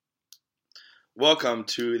Welcome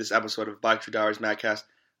to this episode of Black Shoe Diaries Matcast.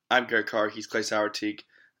 I'm Garrett Carr. He's Clay Sauerteig.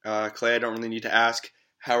 Clay, I don't really need to ask,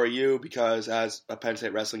 how are you? Because as a Penn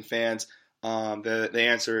State wrestling fans, the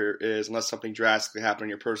answer is, unless something drastically happened in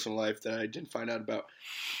your personal life that I didn't find out about,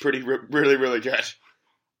 really good.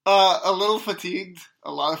 A little fatigued.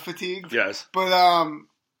 A lot of fatigued. Yes. But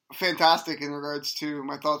fantastic in regards to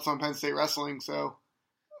my thoughts on Penn State wrestling. So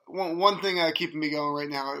one thing keeping me going right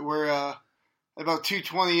now, we're about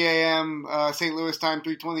 2:20 a.m. St. Louis time,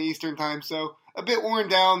 3:20 Eastern time. So a bit worn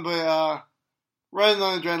down, but running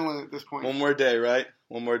on adrenaline at this point. One more day, right?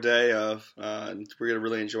 One more day of we're going to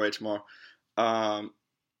really enjoy it tomorrow.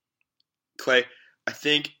 Clay, I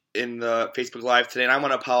think in the Facebook Live today, and I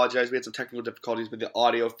want to apologize. We had some technical difficulties with the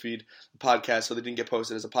audio feed podcast, so they didn't get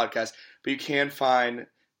posted as a podcast. But you can find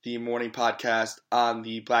the morning podcast on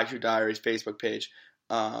the Black Shoe Diaries Facebook page.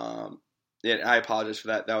 And I apologize for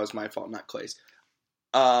that. That was my fault, not Clay's.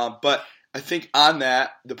 But I think on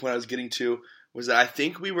that, the point I was getting to was that I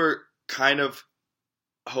think we were kind of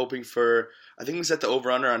hoping for, I think we set the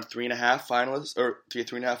over-under on 3.5 finalists, or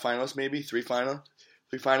 3.5 finalists maybe, three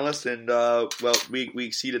finalists, and well, we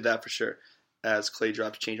exceeded that for sure as Clay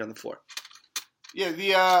drops change on the floor. Yeah,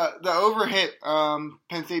 the over hit.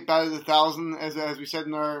 Penn State batted 1,000, as we said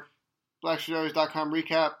in our BlackShoeDiaries.com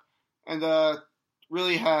recap, and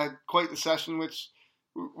really had quite the session, which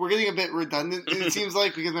we're getting a bit redundant, it seems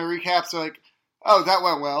like, because my recaps are like, oh, that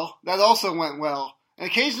went well. That also went well. And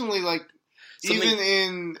occasionally, like, even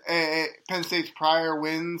in Penn State's prior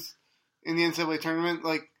wins in the NCAA tournament,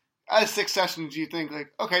 like, out of 6 sessions, you think,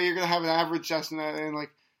 like, okay, you're going to have an average session and,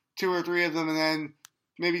 like, 2 or 3 of them, and then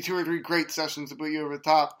maybe 2 or 3 great sessions to put you over the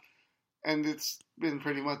top. And it's been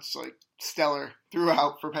pretty much, like, stellar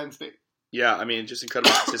throughout for Penn State. Yeah, I mean, just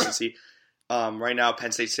incredible consistency. Right now,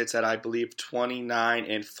 Penn State sits at, I believe,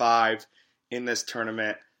 29-5 in this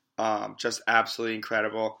tournament. Just absolutely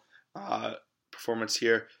incredible performance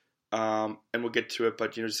here. And we'll get to it,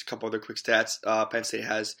 but just a couple other quick stats. Penn State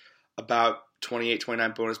has about 28,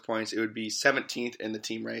 29 bonus points. It would be 17th in the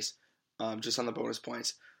team race, just on the bonus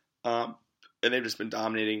points. And they've just been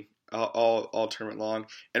dominating all tournament long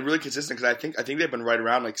and really consistent, because I think they've been right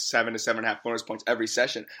around like 7 to 7.5 bonus points every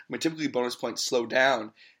session. I mean, typically bonus points slow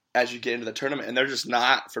down as you get into the tournament, and they're just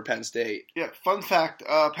not for Penn State. Yeah, fun fact,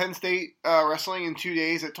 Penn State wrestling in 2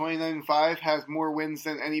 days at 29-5 has more wins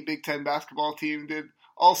than any Big Ten basketball team did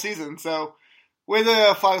all season. So, way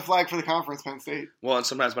to fly the flag for the conference, Penn State. Well, and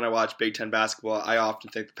sometimes when I watch Big Ten basketball, I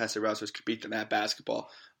often think the Penn State wrestlers could beat them at basketball.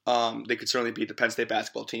 They could certainly beat the Penn State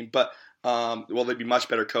basketball team, but they'd be much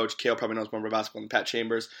better coached. Kale probably knows more about basketball than Pat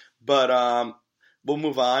Chambers. But we'll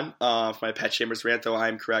move on for my Pat Chambers rant, though I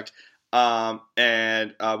am correct.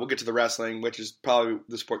 And we'll get to the wrestling, which is probably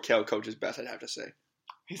the sport Kale coaches best, I'd have to say.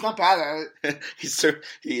 He's not bad at it.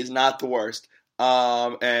 He is not the worst.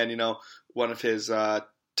 And, one of his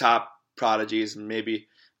top prodigies, and maybe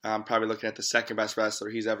probably looking at the second best wrestler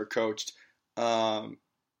he's ever coached at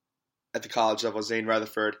the college level, Zane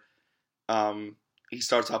Rutherford. He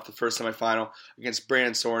starts off the first semifinal against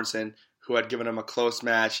Brandon Sorensen, who had given him a close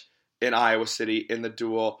match in Iowa City in the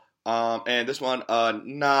duel. And this one,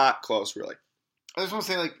 not close, really. I just want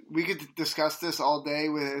to say, like, we could discuss this all day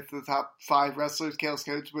with the top 5 wrestlers Kale's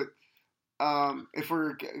coach, but if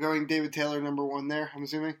we're going David Taylor number 1 there, I'm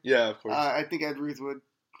assuming. Yeah, of course. I think Ed Ruth would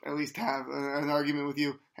at least have an argument with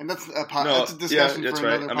you, and that's a discussion for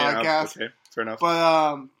another podcast. Okay, fair enough.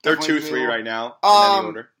 But they're 2-3 right now in any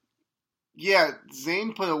order. Yeah,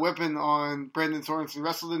 Zane put a whipping on Brandon Sorensen.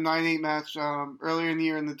 Wrestled a 9-8 match earlier in the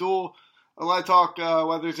year in the duel. A lot of talk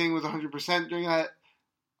whether Zane was 100% during that.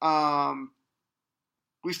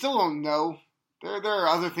 We still don't know. There are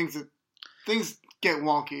other things get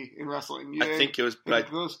wonky in wrestling. I think it was,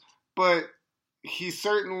 but he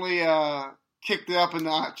certainly kicked it up a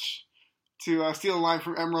notch to steal a line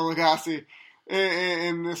from Emeril Lagasse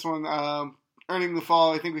in this one, earning the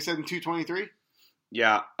fall. I think we said in 2:23.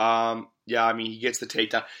 Yeah, I mean, he gets the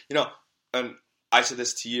takedown. And I said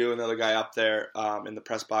this to you and the other guy up there in the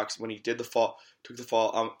press box when he took the fall.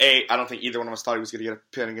 A, I don't think either one of us thought he was going to get a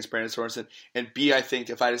pin against Brandon Sorensen. And B, I think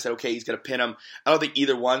if I had said, okay, he's going to pin him, I don't think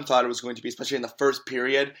either one thought it was going to be, especially in the first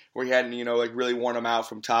period where he hadn't, really worn him out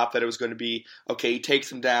from top, that it was going to be, okay, he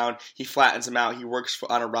takes him down, he flattens him out, he works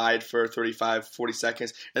on a ride for 35, 40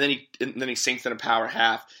 seconds, and then he sinks in a power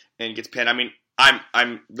half and gets pinned. I mean,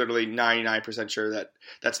 I'm literally 99% sure that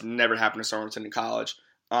that's never happened to Sorensen in college.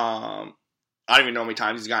 I don't even know how many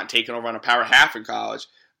times he's gotten taken over on a power half in college.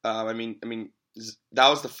 I mean, that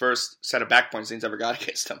was the first set of back points Zane's ever got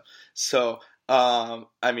against him. So,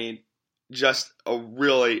 I mean, just a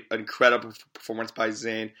really incredible performance by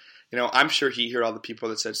Zane. I'm sure he heard all the people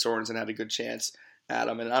that said Sorensen had a good chance at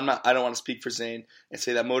him, and I don't want to speak for Zane and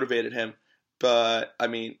say that motivated him, but I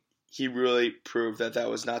mean, he really proved that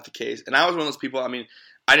was not the case. And I was one of those people. I mean,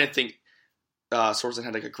 I didn't think Sorensen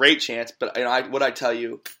had like a great chance, but what I tell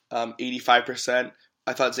you, 85%.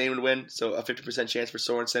 I thought Zane would win, so a 50% chance for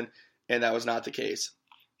Sorensen, and that was not the case.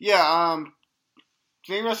 Yeah,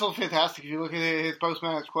 Zane wrestled fantastic. If you look at his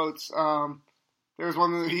post-match quotes, there was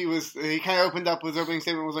one that he kind of opened up with his opening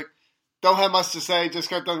statement, was like, "Don't have much to say, just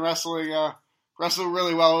got done wrestling. Wrestled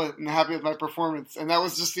really well and happy with my performance." And that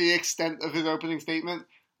was just the extent of his opening statement.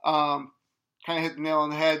 Kind of hit the nail on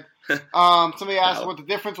the head. Somebody asked what the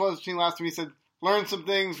difference was between last time. He said, "Learned some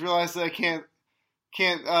things, realized that I can't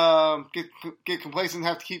get complacent,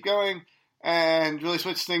 have to keep going, and really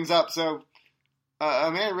switch things up." So,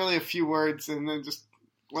 man, really a few words, and then just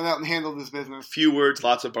went out and handled his business. Few words,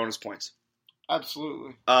 lots of bonus points.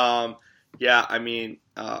 Absolutely. Yeah, I mean,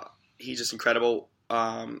 he's just incredible.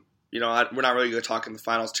 We're not really going to talk in the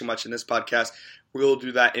finals too much in this podcast. We'll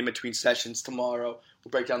do that in between sessions tomorrow. We'll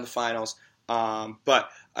break down the finals. But,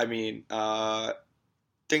 I mean,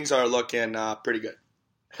 things are looking pretty good.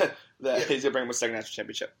 He's going to bring him a second national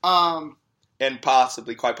championship. And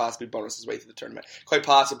quite possibly bonus his way through the tournament. Quite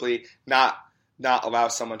possibly not allow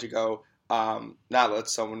someone to go, not let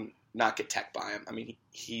someone not get tech by him. I mean,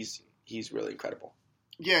 he's really incredible.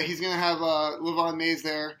 Yeah, he's going to have Levon Mays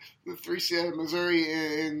there, the 3 seed of Missouri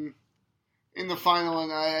in the final,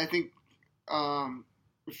 and I think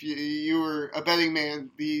if you were a betting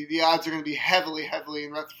man, the odds are going to be heavily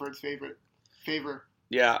in Rutherford's favor.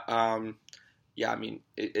 Yeah, I mean,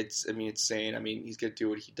 it's Zane. I mean, he's going to do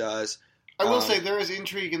what he does. I will say there is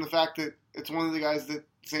intrigue in the fact that it's one of the guys that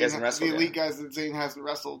Zane wrestled, the elite guys that Zane hasn't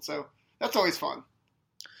wrestled, so that's always fun.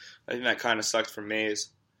 I think that kind of sucks for Mays.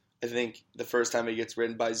 I think the first time he gets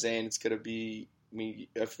ridden by Zane, it's going to be, I mean,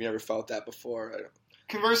 if you never felt that before.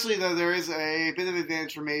 Conversely, though, there is a bit of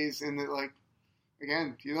advantage for Mays in that, like,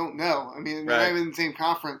 again, you don't know. I mean, they're not even in the same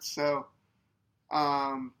conference, so,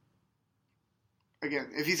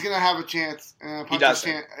 again, if he's going to have a chance, if he's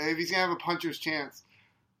going to have a puncher's chance,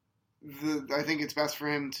 I think it's best for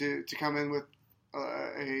him to come in with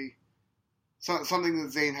something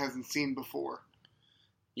that Zane hasn't seen before.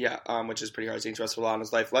 Yeah, which is pretty hard. Zane's wrestled a lot in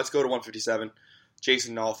his life. Let's go to 157.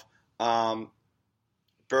 Jason Nolf.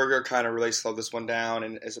 Berger kind of really slowed this one down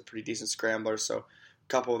and is a pretty decent scrambler. So a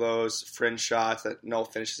couple of those fringe shots that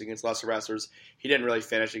Nolf finishes against lesser wrestlers. He didn't really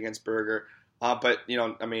finish against Berger. But,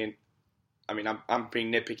 I'm being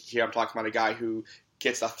nitpicky here. I'm talking about a guy who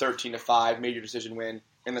gets a 13-5 major decision win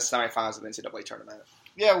in the semifinals of the NCAA tournament.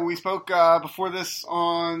 Yeah, we spoke before this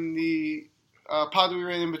on the pod we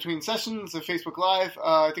ran in between sessions of Facebook Live.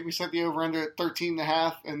 I think we set the over-under at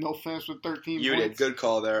 13.5, and Nolf finished with 13 You points. did. Good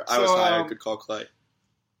call there. I was higher. Good call, Clay.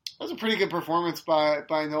 That was a pretty good performance by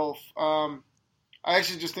Nolf. I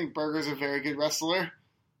actually just think Berger's a very good wrestler.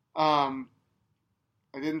 I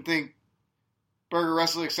didn't think Berger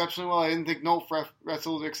wrestled exceptionally well. I didn't think Nolf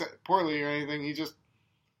wrestled poorly or anything. He just,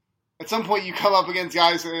 at some point, you come up against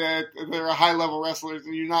guys that are high-level wrestlers,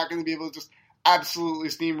 and you're not going to be able to just absolutely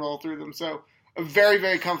steamroll through them. So, a very,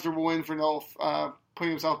 very comfortable win for Nolf,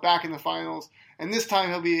 putting himself back in the finals. And this time,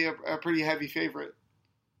 he'll be a pretty heavy favorite.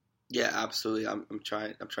 Yeah, absolutely. I'm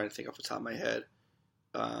trying to think off the top of my head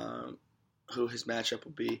who his matchup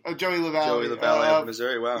will be. Joey LaValle. Of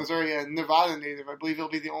Missouri. Wow. Missouri, yeah, Nevada native. I believe he'll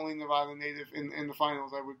be the only Nevada native in the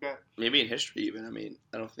finals, I would bet. Maybe in history even. I mean,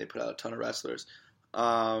 I don't think they put out a ton of wrestlers.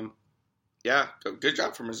 Yeah, good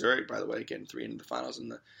job for Missouri, by the way, getting 3 into the finals.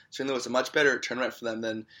 And certainly was a much better tournament for them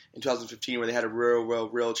than in 2015 where they had a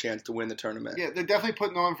real chance to win the tournament. Yeah, they're definitely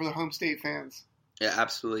putting on for the home state fans. Yeah,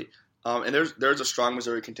 absolutely. And there's a strong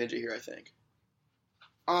Missouri contingent here, I think.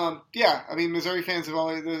 Yeah, I mean, Missouri fans have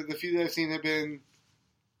always, the few that I've seen have been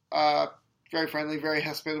very friendly, very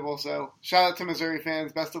hospitable. So shout out to Missouri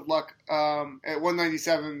fans. Best of luck at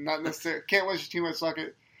 197. Not necessarily, can't wish you too much luck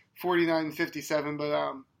at 49-57, but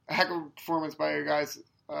a heck of a performance by your guys.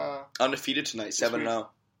 Undefeated tonight, 7-0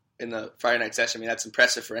 in the Friday night session. I mean, that's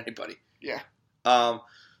impressive for anybody. Yeah. So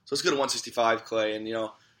let's go to 165, Clay, and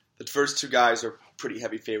the first two guys are pretty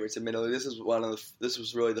heavy favorites. Admittedly, this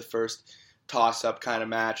was really the first toss-up kind of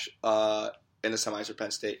match in the semis for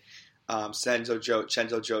Penn State.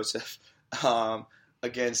 Chenzo Joseph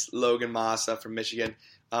against Logan Massa from Michigan.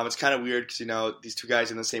 It's kind of weird because these two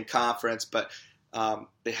guys are in the same conference, but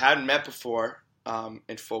they hadn't met before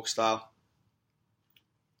in folk style.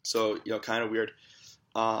 So kind of weird.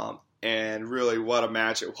 And really, what a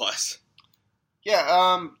match it was.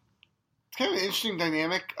 Yeah. It's kind of an interesting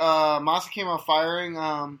dynamic. Massa came out firing.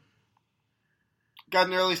 got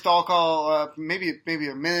an early stall call, maybe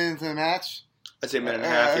a minute into the match. I'd say a minute and a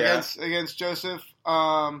half, against Joseph.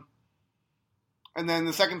 And then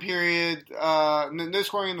the second period, no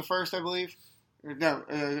scoring in the first, I believe. Or no,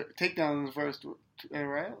 takedown in the first,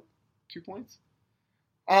 right? 2 points.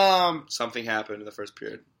 Something happened in the first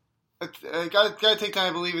period. Got a takedown,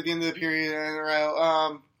 I believe, at the end of the period.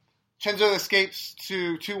 Chenzo escapes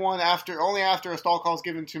to 2-1 only after a stall call is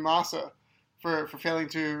given to Massa for failing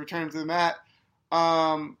to return to the mat.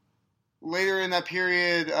 Later in that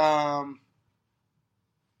period, I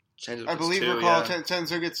believe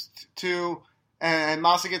Chenzo gets 2, and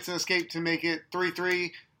Massa gets an escape to make it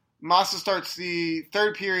 3-3. Massa starts the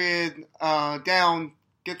third period down,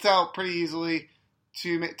 gets out pretty easily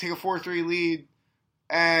to take a 4-3 lead,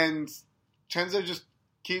 and Chenzo just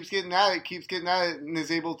keeps getting at it, and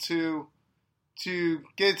is able to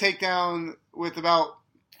get a takedown with about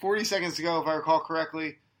 40 seconds to go, if I recall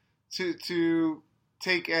correctly, to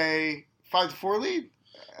take a 5-4 lead,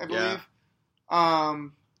 I believe. Yeah.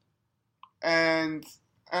 And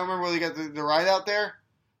I don't remember whether he got the ride out there.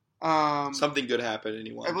 Something good happened, and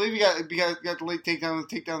he won. I believe he got the late takedown,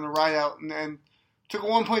 the ride out, and then took a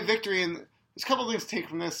 1-point victory. And there's a couple of things to take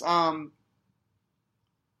from this. One,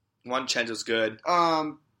 Chenzo's good.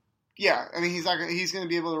 Yeah, I mean he's going to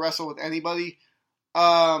be able to wrestle with anybody.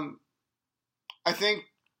 I think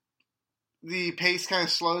the pace kind of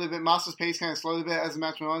slowed a bit. Massa's pace kind of slowed a bit as the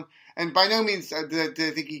match went on, and by no means did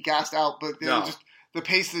I think he gassed out, but it was just the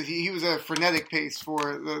pace that he was a frenetic pace for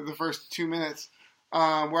the first 2 minutes.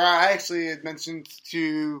 Where I actually had mentioned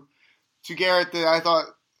to Garrett that I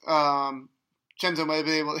thought Chenzo might have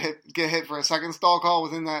been able to get hit for a second stall call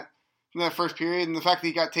within that first period, and the fact that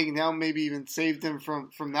he got taken down maybe even saved him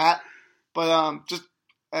from that. But just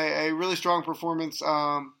a really strong performance,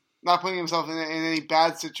 not putting himself in any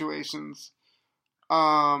bad situations,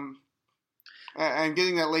 and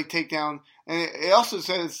getting that late takedown. And it also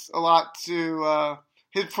says a lot to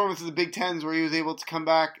his performance in the Big Tens, where he was able to come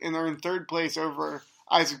back and earn third place over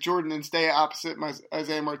Isaac Jordan and stay opposite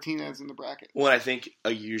Isaiah Martinez in the bracket. Well, I think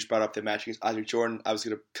you just brought up the match against Isaac Jordan. I was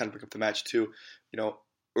going to kind of pick up the match too.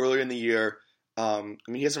 Earlier in the year,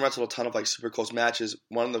 he hasn't wrestled a ton of super close matches.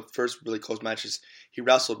 One of the first really close matches he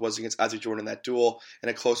wrestled was against Isaac Jordan in that duel in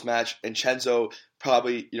a close match. And Chenzo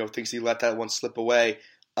probably thinks he let that one slip away.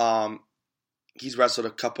 He's wrestled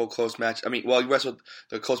a couple close matches. He wrestled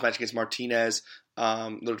the close match against Martinez. A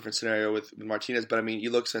little different scenario with Martinez, but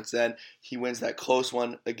you look since then, he wins that close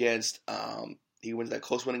one against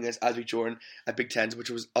Isaac Jordan at Big Tens, which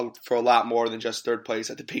was for a lot more than just third place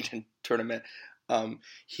at the Big Ten tournament.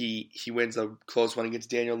 He wins a close one against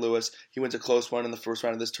Daniel Lewis. He wins a close one in the first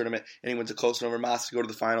round of this tournament, and he wins a close one over Massa to go to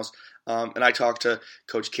the finals. And I talked to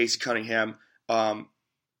Coach Casey Cunningham at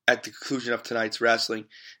the conclusion of tonight's wrestling,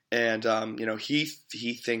 and he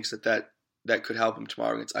thinks that could help him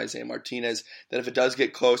tomorrow against Isaiah Martinez. That if it does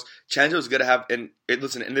get close, Chenzo's going to have, and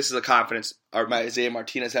this is a confidence Isaiah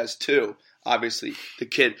Martinez has too. Obviously, the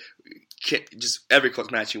kid just every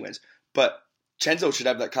close match he wins, but Chenzo should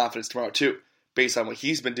have that confidence tomorrow too, based on what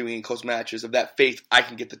he's been doing in close matches, of that faith, I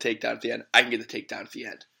can get the takedown at the end. I'm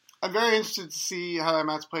very interested to see how that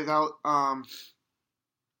match plays out.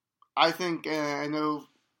 I think, I know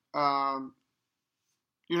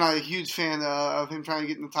you're not a huge fan of him trying to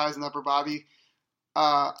get in the ties in the upper body.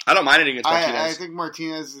 I don't mind it against Martinez. I think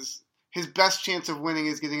Martinez his best chance of winning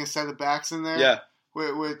is getting a set of backs in there. Yeah.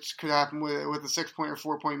 Which could happen with a 6-point or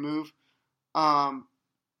 4-point move.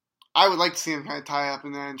 I would like to see him kind of tie up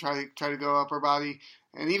and then try to go upper body.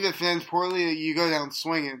 And even if it ends poorly, you go down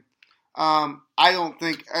swinging. I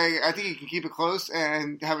think he can keep it close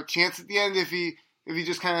and have a chance at the end if he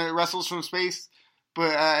just kind of wrestles from space.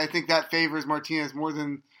 But I think that favors Martinez more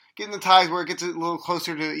than getting the ties where it gets a little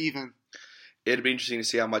closer to even. It'd be interesting to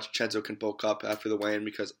see how much Chenzo can bulk up after the weigh-in,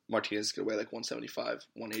 because Martinez is going to weigh 175,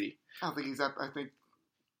 180. I don't think he's up. I think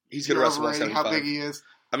he's going to wrestle 175. How big he is.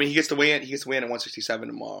 He gets to weigh in. He gets to weigh in at 167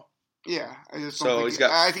 tomorrow. Yeah, I just don't think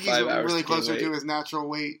I think he's really closer to his natural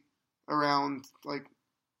weight, around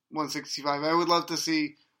 165. I would love to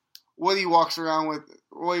see what he walks around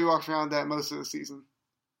at most of the season.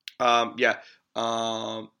 But yeah,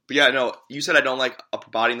 no, you said I don't like upper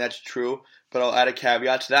body, and that's true, but I'll add a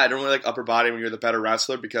caveat to that. I don't really like upper body when you're the better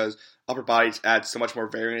wrestler, because upper bodies add so much more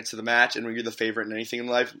variance to the match, and when you're the favorite in anything in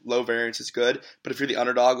life, low variance is good. But if you're the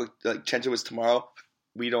underdog, like Chenzo is tomorrow,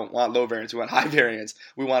 we don't want low variance, we want high variance.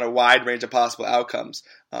 We want a wide range of possible outcomes.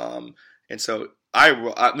 And so,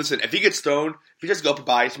 listen, if he gets thrown, if he just go upper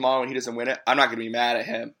body tomorrow and he doesn't win it, I'm not going to be mad at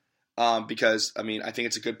him, because, I think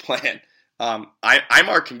it's a good plan.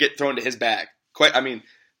 Imar can get thrown to his bag.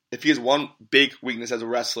 If he has one big weakness as a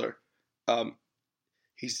wrestler,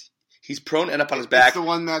 he's prone to end up on his back. It's the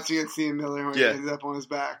one match against Ian Miller where he ended up on his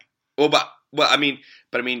back. Well, but I mean,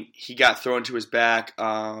 he got thrown to his back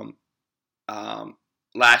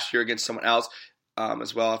last year against someone else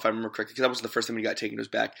as well, if I remember correctly, because that wasn't the first time he got taken to his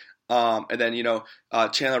back. And then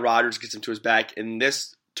Chandler Rogers gets him to his back in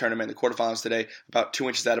this tournament, the quarterfinals today, about 2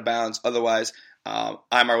 inches out of bounds. Otherwise,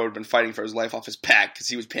 Imar would have been fighting for his life off his back because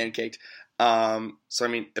he was pancaked. So I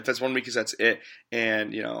mean, if that's one weakness, that's it.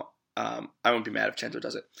 And I wouldn't be mad if Chandler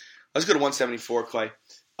does it. Let's go to 174, Clay.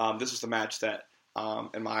 This was the match that,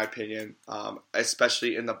 in my opinion,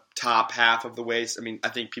 especially in the top half of the weights, I mean, I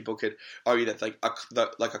think people could argue that like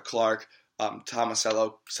a Clark,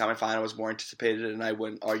 Tomasello semifinal was more anticipated, and I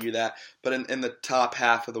wouldn't argue that. But in the top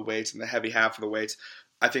half of the weights, in the heavy half of the weights,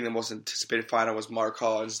 I think the most anticipated final was Mark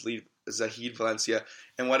Hall and Zahid Valencia,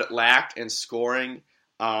 and what it lacked in scoring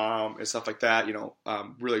and stuff like that.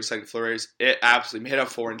 Really exciting flurries. It absolutely made up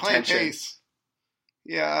for in tension. Pace.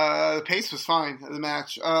 Yeah, the pace was fine of the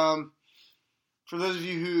match. For those of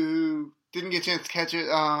you who didn't get a chance to catch it,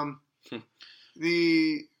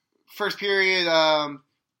 the first period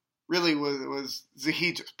really was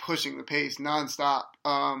Zahid just pushing the pace nonstop.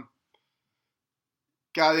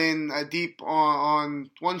 Got in deep on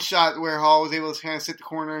one shot where Hall was able to kind of sit the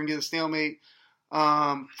corner and get a stalemate.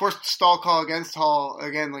 Forced a stall call against Hall,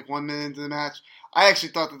 again, like 1 minute into the match. I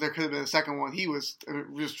actually thought that there could have been a second one. He was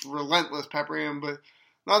just relentless peppering him, but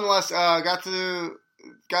nonetheless, got out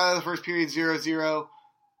of the first period 0-0.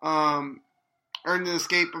 Earned an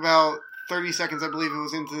escape about 30 seconds, I believe it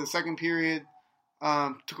was, into the second period.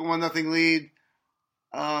 Took a 1-0 lead.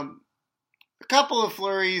 A couple of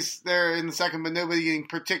flurries there in the second, but nobody getting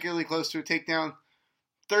particularly close to a takedown.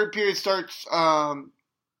 Third period starts.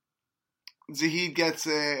 Zahid gets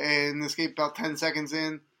an escape about 10 seconds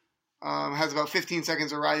in. Has about 15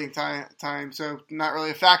 seconds of riding time, so not really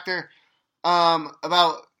a factor.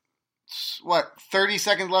 About 30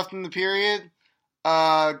 seconds left in the period.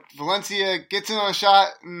 Valencia gets in on a shot,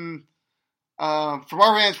 and from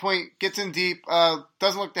our vantage point, gets in deep.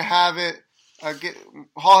 Doesn't look to have it.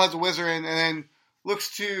 Hall has a whizzer in, and then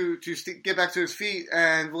looks to get back to his feet,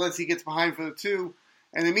 and Valencia gets behind for the 2.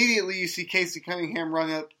 And immediately you see Casey Cunningham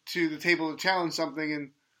run up to the table to challenge something,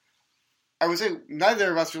 and I would say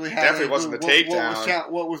neither of us really had definitely wasn't the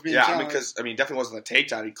takedown. What was being challenged. Because definitely wasn't the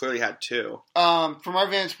takedown. He clearly had 2. From our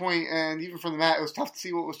vantage point, and even from the mat, it was tough to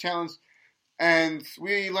see what was challenged. And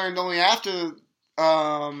we learned only after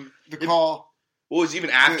the call. Well, it was even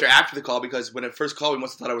after the call, because when it first called, we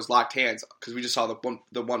must have thought it was locked hands because we just saw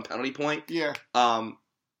the one penalty point. Yeah.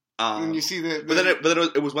 And you see that. But then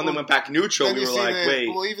it was when they went back neutral. We were like, wait.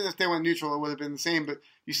 Well, even if they went neutral, it would have been the same. But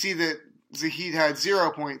you see that Zahid had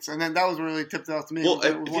 0 points, and then that was really tipped off to me. Well,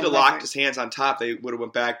 if he'd have locked his hands on top, they would have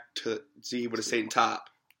went back to Zahid would have stayed in top.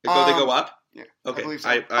 They go up. Yeah. Okay. I believe so.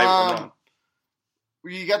 I'm wrong.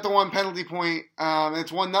 You got the one penalty point, and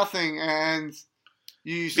it's 1-0, and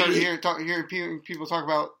you start hearing people talk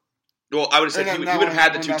about. Well, I would have said he would have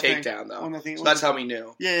had the 2 takedown, though. So that's how we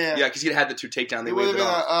knew. Yeah. Yeah, because he'd had the 2 takedown. They would have been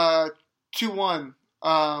off. 2-1.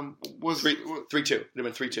 Was 3-2. It would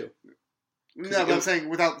have been 3-2. No, but I'm saying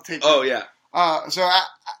without the takedown. Oh, yeah. So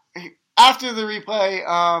after the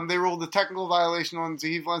replay, they ruled a technical violation on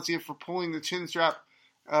Zahid Valencia for pulling the chin strap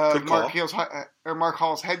of Mark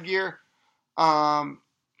Hall's headgear. And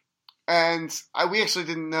we actually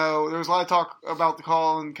didn't know. There was a lot of talk about the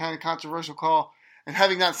call and kind of controversial call. And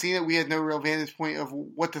having not seen it, we had no real vantage point of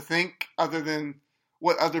what to think other than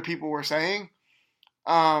what other people were saying.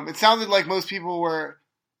 It sounded like most people were.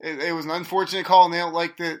 It was an unfortunate call, and they don't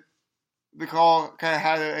like that the call kind of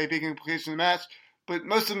had a big implication in the match. But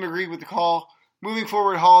most of them agreed with the call. Moving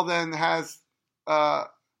forward, Hall then has a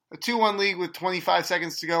 2-1 lead with 25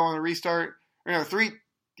 seconds to go on the restart.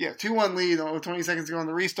 2-1 lead with 20 seconds to go on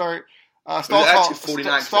the restart. Stall call.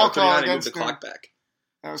 49. Stall call he moved the clock back.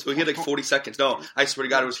 So he had 40 seconds. No, I swear to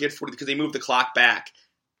God, he had 40 because they moved the clock back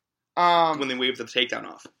when they waved the takedown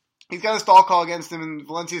off. He's got a stall call against him, and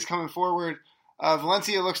Valencia's coming forward.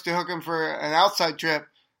 Valencia looks to hook him for an outside trip,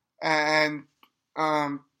 and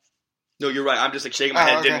no, you're right. I'm just like shaking my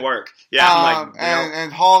head. It didn't work. Yeah, I'm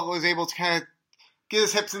and Hall was able to kind of get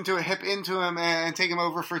his hip into him and take him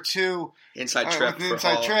over for 2 inside trip. With an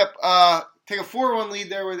inside trip. Take a 4-1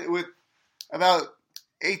 lead there with about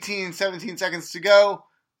 18, 17 seconds to go.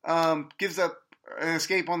 Gives up an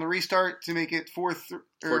escape on the restart to make it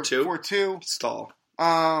 4-2. Stall.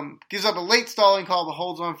 Gives up a late stalling call, but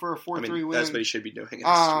holds on for a 4-3 win. That's what he should be doing in this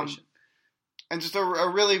situation. And just a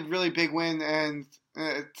really, really big win. And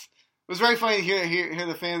it was very funny to hear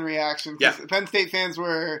the fan reaction. Yeah. Penn State fans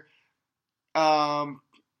were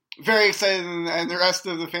very excited, and the rest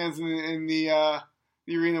of the fans in the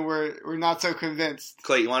the arena were not so convinced.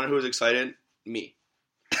 Clay, you want to know who was excited? Me.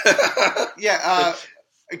 Yeah,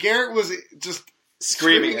 Garrett was just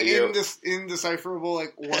screaming at you. Indecipherable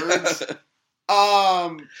words.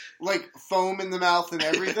 Like foam in the mouth and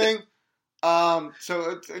everything.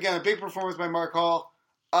 So again, a big performance by Mark Hall.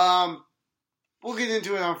 We'll get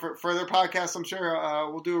into it on further podcasts. I'm sure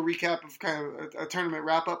we'll do a recap of kind of a tournament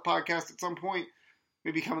wrap-up podcast at some point,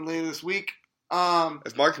 maybe coming later this week.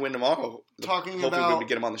 If Mark can win tomorrow, hopefully we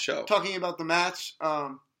get him on the show. Talking about the match,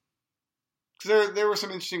 because there were some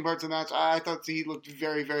interesting parts of the match. I thought he looked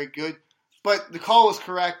very, very good, but the call was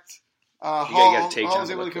correct. Hall was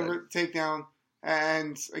able to convert the takedown,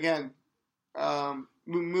 and again,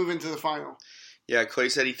 move into the final. Yeah, Clay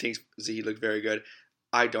said he thinks he looked very good.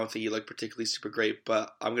 I don't think he looked particularly super great,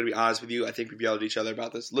 but I'm going to be honest with you. I think we've yelled at each other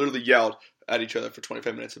about this. Literally yelled at each other for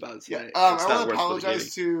 25 minutes about it. Yeah. I want to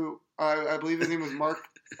apologize to, I believe his name was Mark,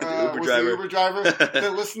 the Uber driver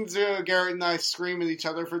that listened to Garrett and I scream at each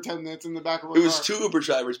other for 10 minutes in the back of our car. It was two Uber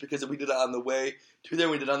drivers because we did it on the way to there.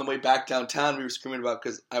 We did it on the way back downtown. We were screaming about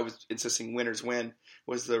because I was insisting winners win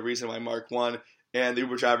was the reason why Mark won. And the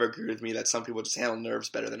Uber driver agreed with me that some people just handle nerves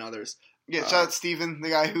better than others. Yeah, shout out Steven, the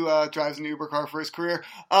guy who drives an Uber car for his career.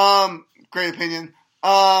 Great opinion.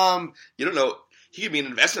 You don't know. He could be an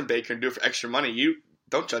investment banker and do it for extra money. You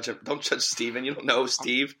don't judge him. Don't judge Steven. You don't know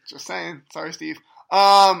Steve. Just saying. Sorry, Steve.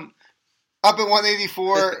 Up at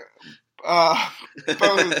 184, Bo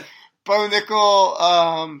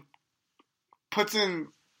Nickal puts in,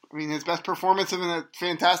 his best performance in a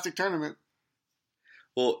fantastic tournament.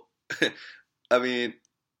 Well,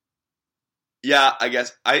 yeah, I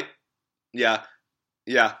guess Yeah.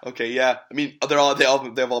 Okay. Yeah. They've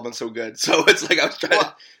all been so good. So it's like I was trying.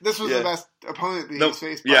 This was the best opponent that he's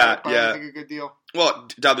faced. I think a good deal. Well,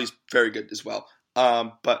 Dudley's very good as well.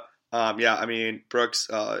 Brooks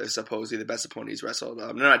is supposedly the best opponent he's wrestled.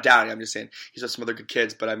 No, not doubting. I'm just saying he's got some other good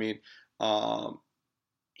kids. But how many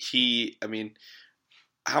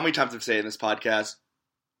times have I said in this podcast?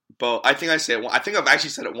 Bo, I think I've actually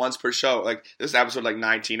said it once per show. Like this is episode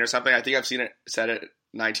 19 or something. I think I've said it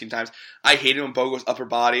 19 times. I hate it when Bo goes upper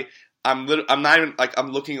body. I'm not even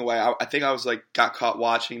I'm looking away. I think I was got caught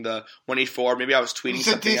watching the 184. Maybe I was tweeting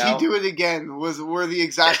something out. Did he do it again? Were the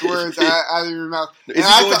exact words out of your mouth? Is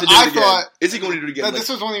he going to do it again? Is he going to do it again? This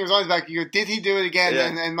was when he was on his back. You go, did he do it again?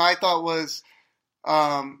 Yeah. And my thought was,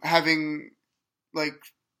 having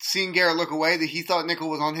seeing Garrett look away, that he thought Nickal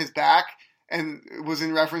was on his back. And it was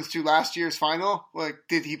in reference to last year's final.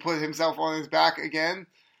 Did he put himself on his back again?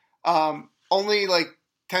 Only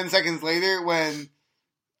 10 seconds later, when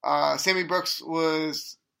Sammy Brooks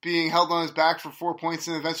was being held on his back for 4 points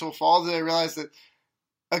in eventual fall, did I realize that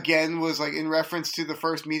again was in reference to the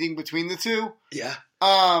first meeting between the two. Yeah.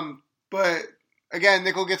 But again,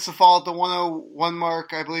 Nickal gets the fall at the 101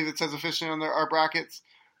 mark. I believe it says officially on our brackets.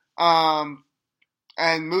 And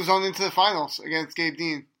moves on into the finals against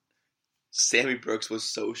Gabe Sammy Brooks was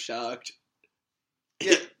so shocked.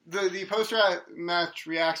 Yeah, the post-match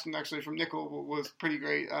reaction actually from Nickal was pretty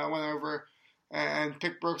great. Went over and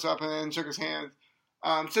picked Brooks up and then shook his hand.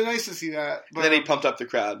 So nice to see that. But, and then he pumped up the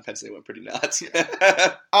crowd and Penn State went pretty nuts. Just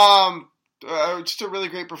a really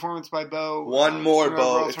great performance by Bo. One more,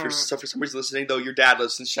 Bo. If for some reason listening, though, your dad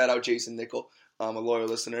listens. Shout out Jason Nickal, a loyal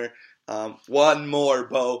listener. One more,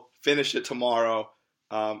 Bo. Finish it tomorrow.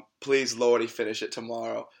 Please, Lordy, finish it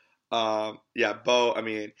tomorrow. Bo.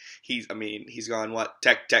 He's gone what?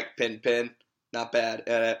 Tech, pin. Not bad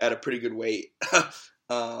at a pretty good weight.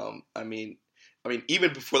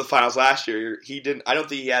 Even before the finals last year, he didn't. I don't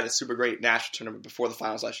think he had a super great national tournament before the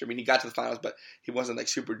finals last year. He got to the finals, but he wasn't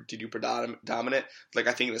super duper dominant.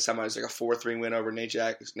 I think in the semis, a 4-3 win over Nate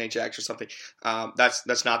Jacks or something.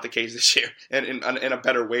 That's not the case this year, and in a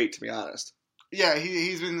better weight, to be honest. Yeah,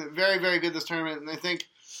 he's been very, very good this tournament, and I think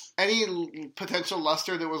any potential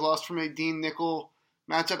luster that was lost from a Dean Nickal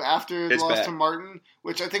matchup after the loss to Martin,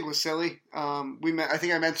 which I think was silly. I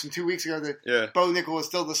think I mentioned 2 weeks ago that Bo Nickal was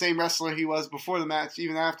still the same wrestler he was before the match,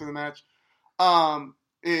 even after the match.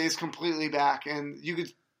 Is completely back, and you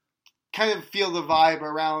could kind of feel the vibe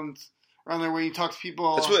around there when you talk to people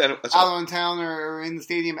out on town or in the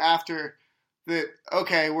stadium after that.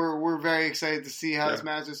 Okay, we're very excited to see how this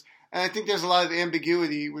match is, and I think there's a lot of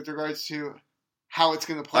ambiguity with regards to how it's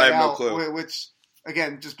going to play out, which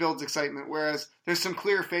again just builds excitement. Whereas there's some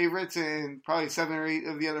clear favorites in probably 7 or 8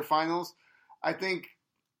 of the other finals. I think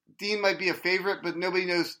Dean might be a favorite, but nobody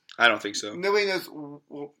knows. I don't think so. Nobody knows.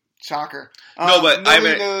 Well, shocker.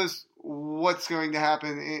 Nobody knows what's going to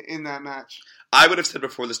happen in that match. I would have said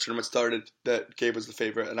before this tournament started that Gabe was the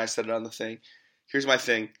favorite, and I said it on the thing. Here's my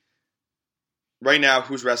thing. right now,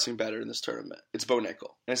 who's wrestling better in this tournament? It's Bo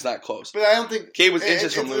Nickal, and it's not close. But I don't think Gabe was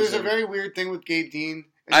inches from losing. There's a very weird thing with Gabe Dean.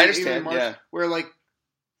 And I understand, yeah. Where, like,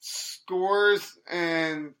 scores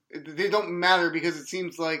and they don't matter because it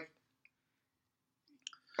seems like...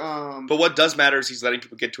 but what does matter is he's letting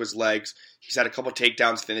people get to his legs. He's had a couple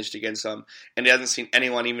takedowns finished against him, and he hasn't seen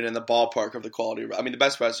anyone even in the ballpark of the quality. I mean, the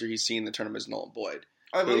best wrestler he's seen in the tournament is Nolan Boyd.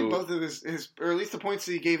 I believe both of his, or at least the points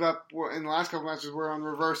that he gave up in the last couple matches were on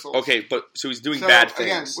reversals. Okay, but so he's doing bad things.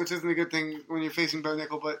 Again, which isn't a good thing when you're facing Bo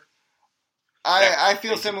Nickal, but I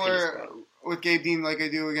feel similar with Gabe Dean like I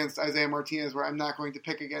do against Isaiah Martinez, where I'm not going to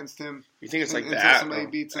pick against him. You think it's like until that? somebody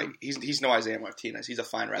beats him. He's no Isaiah Martinez. He's a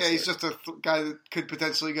fine wrestler. Yeah, he's just a guy that could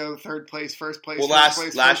potentially go third place, first place. Well, last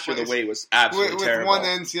year the weight was absolutely terrible. With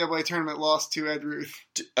one NCAA tournament loss to Ed Ruth.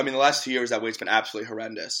 I mean, the last 2 years that weight's been absolutely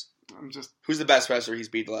horrendous. Who's the best wrestler he's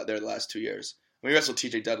beat there the last 2 years? I mean, he wrestled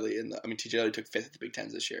TJ Dudley TJ Dudley took 5th at the Big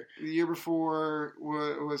Tens this year. The year before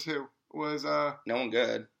was who? Was no one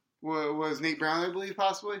good. Was Nate Brown, I believe,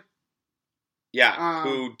 possibly? Yeah,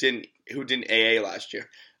 who didn't AA last year.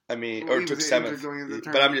 I mean, or took 7th.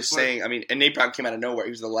 But I'm just saying, I mean, and Nate Brown came out of nowhere. He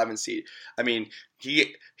was the 11th seed. I mean,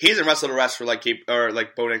 he hasn't wrestled a wrestler like Bo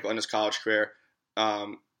Nickal in his college career.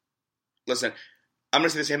 Listen, I'm going to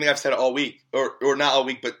say the same thing I've said all week. Or not all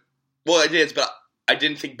week, but, well, it is, but I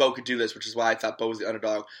didn't think Bo could do this, which is why I thought Bo was the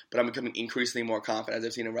underdog. But I'm becoming increasingly more confident as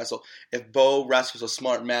I've seen him wrestle. If Bo wrestles a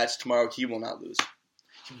smart match tomorrow, he will not lose.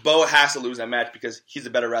 Bo has to lose that match because he's a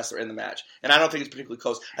better wrestler in the match. And I don't think it's particularly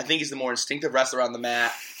close. I think he's the more instinctive wrestler on the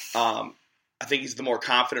mat. I think he's the more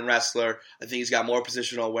confident wrestler. I think he's got more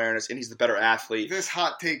positional awareness, and he's the better athlete. This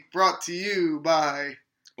hot take brought to you by...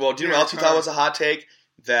 Well, do you know what else you thought was a hot take?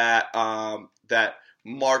 That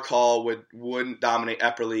Mark Hall wouldn't dominate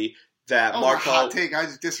Epperly. That Mark Hall... hot take. I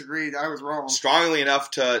just disagreed. I was wrong. Strongly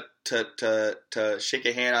enough to shake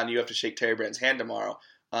a hand on you have to shake Terry Brand's hand tomorrow.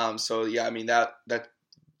 So, yeah, I mean, that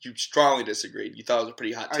you strongly disagreed. You thought it was a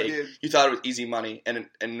pretty hot take. I did. You thought it was easy money, and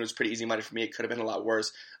it was pretty easy money for me. It could have been a lot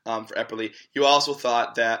worse for Epperly. You also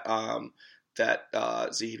thought that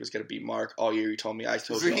Zahid was going to beat Mark all year. You told me.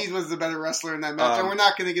 Zahid was the better wrestler in that match, and we're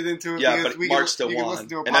not going to get into it. Yeah, but Mark still won,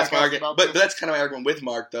 and that's my argument. But that's kind of my argument with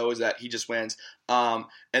Mark, though, is that he just wins. And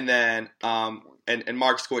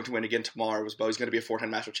Mark's going to win again tomorrow. He's going to be a 4-time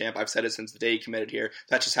national champ. I've said it since the day he committed here.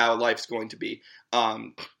 That's just how life's going to be.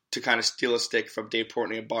 To kind of steal a stick from Dave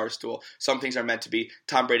Portnoy and Barstool. Some things are meant to be.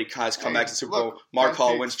 Tom Brady has come back to the Super Bowl. Mark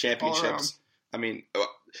Hall wins championships. I mean,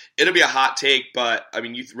 it'll be a hot take, but I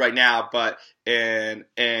mean, right now, but in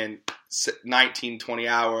 19, 20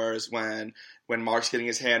 hours when Mark's getting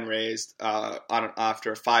his hand raised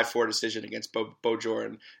after a 5-4 decision against Bo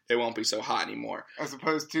Jordan, it won't be so hot anymore. As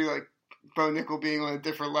opposed to like Bo Nickal being on a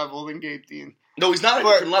different level than Gabe Dean. No, he's not at a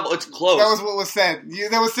different level. It's close. That was what was said.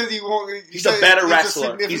 That was said. He's a better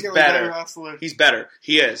wrestler. He's better. Wrestler. He's better.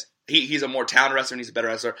 He is. He's a more talented wrestler and he's a better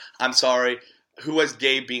wrestler. I'm sorry. Who has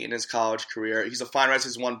Gabe beat in his college career? He's a fine wrestler.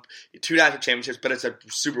 He's won 2 national championships, but it's a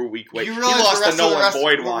super weak weight. He lost to Nolan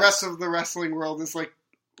Boyd once. The rest of the wrestling world is like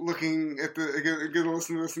looking at going to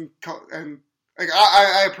listen to this and like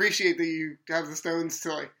I appreciate that you have the stones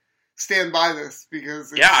to like stand by this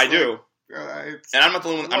because I do. And I'm not the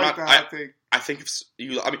only one. I think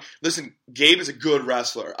listen, Gabe is a good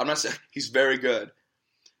wrestler. I'm not saying he's very good,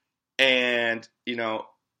 and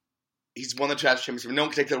he's won the national championship. No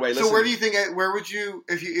one can take that away. So where do you think? Where would you,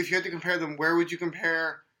 if you had to compare them? Where would you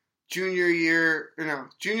compare junior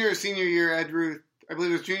or senior year Ed Ruth? I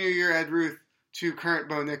believe it was junior year Ed Ruth to current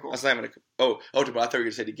Bo Nickal. That's not even but I thought you were going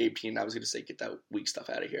to say to Gabe Dean. I was going to say get that weak stuff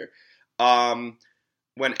out of here.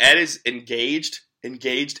 When Ed is engaged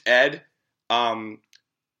Ed.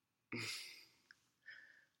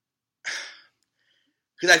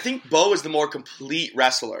 Because I think Bo is the more complete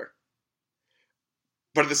wrestler.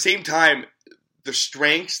 But at the same time, the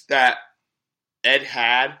strengths that Ed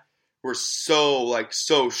had were so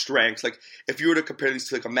strengths. Like, if you were to compare these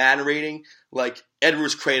to, like, a man rating, like, Ed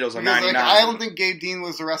Ruth's cradles are 99. Like, I don't think Gabe Dean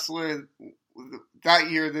was the wrestler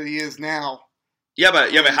that year that he is now. Yeah,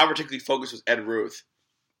 but how particularly focused was Ed Ruth?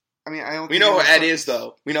 I mean, I don't. We know who Ed is,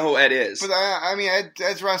 though. We know who Ed is. But I mean,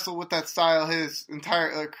 Ed's wrestled with that style his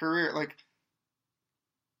entire career. Like,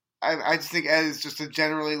 I just think Ed is just a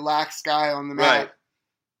generally lax guy on the mat. Right.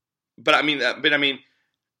 But I mean,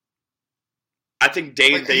 I think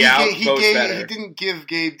day in day out, Bo's better. He didn't give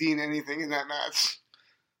Gabe Dean anything in that match.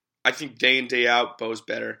 I think day in day out, Bo's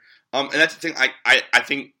better. And that's the thing. I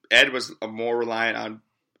think Ed was more reliant on.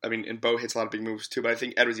 I mean, and Bo hits a lot of big moves too, but I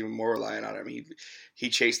think Ed was even more reliant on it. I mean, he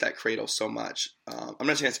chased that cradle so much. I'm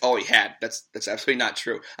not saying that's all he had. That's absolutely not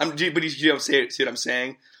true. But you see what I'm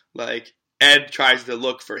saying? Like, Ed tries to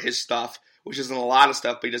look for his stuff which isn't a lot of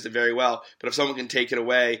stuff, but he does it very well. But if someone can take it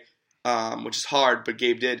away, which is hard, but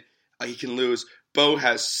Gabe did, he can lose. Bo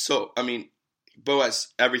has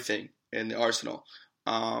everything in the arsenal.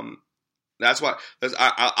 That's why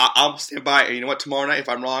I'll stand by. And you know what? Tomorrow night, if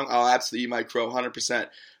I'm wrong, I'll absolutely eat my crow 100%.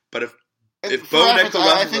 But if Bo Nickal,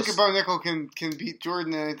 I think Bo Nickal can beat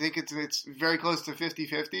Jordan, and I think it's very close to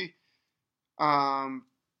 50-50.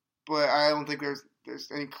 But I don't think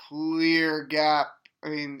there's any clear gap. I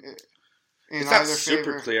mean, in it's not either super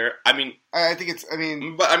favor. clear. I mean, I think it's. I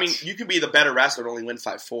mean, but you can be the better wrestler and only win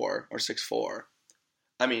 5-4 or 6-4.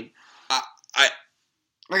 I mean,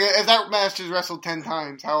 like if that match is wrestled 10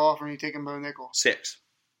 times, how often are you taking Bo Nickal? 6.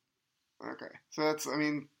 Okay, so that's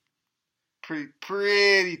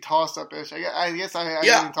pretty toss up ish. I guess I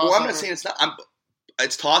yeah. Well, I'm not saying it's not.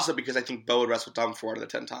 It's toss up because I think Bo would wrestle dumb 4 out of the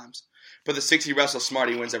 10 times. But the 6 he wrestles smart,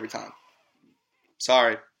 he wins every time.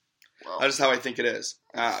 Sorry, that's just how I think it is.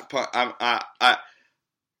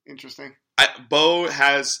 Interesting. Bo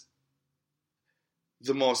has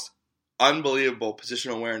the most unbelievable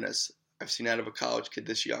positional awareness I've seen out of a college kid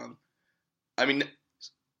this young. I mean,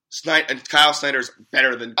 Kyle Snyder's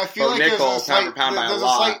better than Bo Nickal pound for pound by a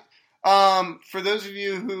lot. For those of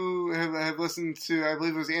you who have listened to, I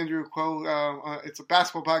believe it was Andrew Quo, it's a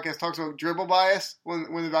basketball podcast, talks about dribble bias when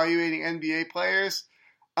evaluating NBA players.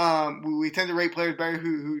 We tend to rate players better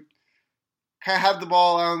who kind of have the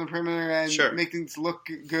ball out on the perimeter and make things look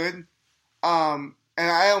good. And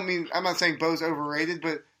I'm not saying Bo's overrated,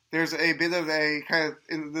 but there's a bit of a kind of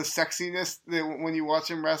in the sexiness that when you watch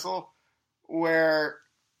him wrestle, where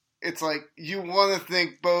it's like you want to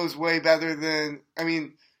think Bo's way better than. I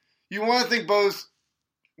mean, you want to think Bo's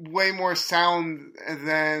way more sound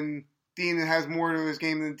than Dean and has more to his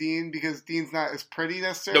game than Dean because Dean's not as pretty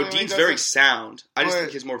necessarily. No, Dean's very sound. I just think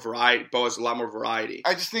he has more variety. Bo has a lot more variety.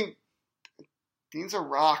 I just think Dean's a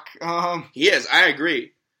rock. He is. I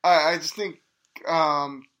agree. I just think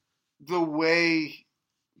the way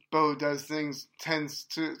Bo does things tends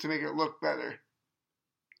to make it look better.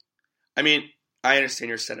 I mean, I understand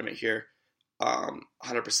your sentiment here,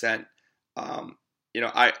 100%.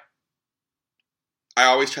 I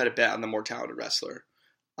always try to bet on the more talented wrestler,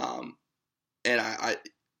 and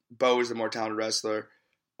Bo is the more talented wrestler,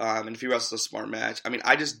 and if he wrestles a smart match, I mean,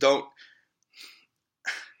 I just don't.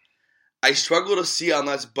 I struggle to see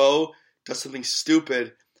unless Bo does something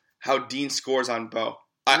stupid how Dean scores on Bo.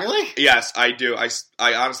 Really? Yes, I do. I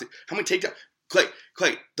honestly, how many takedowns? Clay,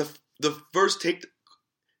 the first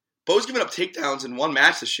Bo's given up takedowns in one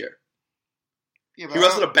match this year. Yeah, he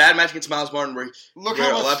wrestled a bad match against Miles Martin where look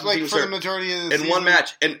how much, like, for the majority of the season. In one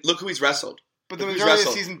match, and look who he's wrestled. But the majority of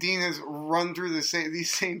the season, Dean has run through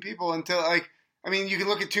these same people until, like, I mean, you can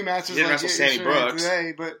look at 2 matches. He didn't wrestle Sammy Brooks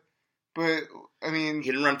today, but I mean,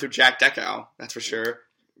 he didn't run through Jack Deckow. That's for sure.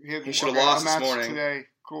 He should have lost this morning today.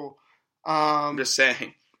 Cool. I'm just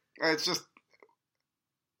saying. It's just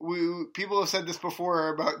people have said this before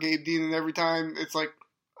about Gabe Dean, and every time it's like,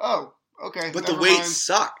 oh, okay. But the weight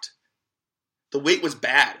sucked. The weight was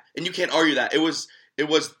bad, and you can't argue that. It was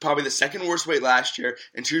probably the second worst weight last year,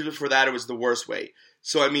 and 2 years before that, it was the worst weight.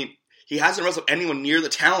 So I mean, he hasn't wrestled anyone near the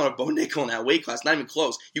talent of Bo Nickal in that weight class. Not even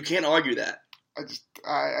close. You can't argue that. I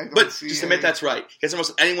don't but see just admit that's right. He hasn't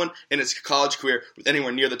wrestled anyone in his college career with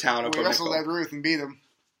anywhere near the talent of Bo Nickal. He wrestled Ed Ruth and beat him.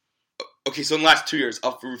 Okay, so in the last 2 years,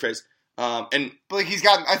 I'll rephrase. But like he's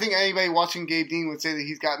gotten. I think anybody watching Gabe Dean would say that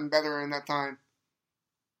he's gotten better in that time.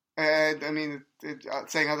 And I mean,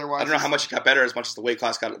 saying otherwise, I don't know how much he got better as much as the weight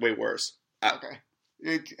class got way worse. Okay,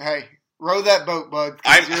 hey, row that boat, bud.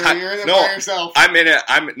 You're in it by yourself. I'm in it.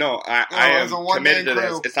 I am committed to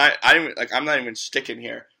this. It's not. I'm not even sticking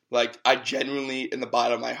here. Like, I genuinely, in the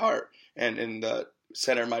bottom of my heart and in the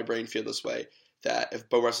center of my brain, feel this way: that if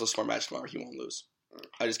Bo wrestles a smart match tomorrow, he won't lose.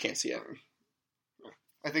 I just can't see it.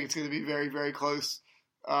 I think it's going to be very, very close.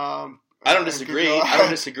 I don't disagree.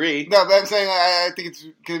 No, but I'm saying I think it's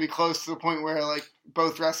going to be close to the point where, like,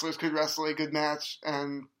 both wrestlers could wrestle a good match,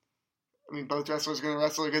 and I mean, both wrestlers are going to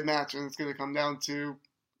wrestle a good match, and it's going to come down to.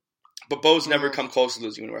 But Bo's never come close to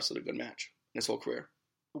losing when he wrestled a good match in his whole career.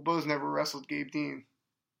 Well, Bo's never wrestled Gabe Dean.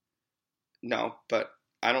 No, but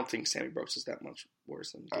I don't think Sammy Brooks is that much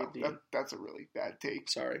worse than Gabe Dean. That's a really bad take.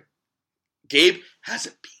 Sorry. Gabe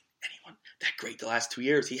hasn't beaten anyone that great the last 2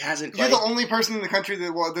 years. He hasn't. You're the only person in the country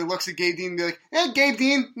that looks at Gabe Dean and be like, Gabe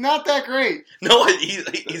Dean, not that great. No,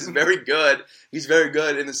 he's very good. He's very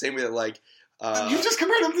good in the same way that, like... you just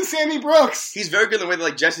compared him to Sammy Brooks. He's very good in the way that,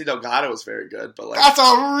 like, Jesse Delgado was very good, but, like... That's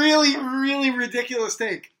a really, really ridiculous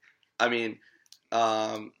take. I mean,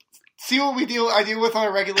 See what I deal with on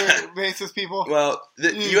a regular basis, people. Well,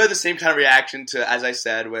 you had the same kind of reaction to, as I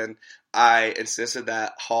said, when I insisted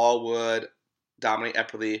that Hall would dominate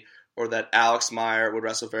Epperly, or that Alex Meyer would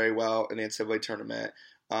wrestle very well in the NCAA tournament.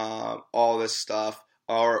 All this stuff,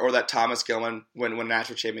 or that Thomas Gilman win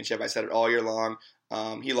national championship. I said it all year long.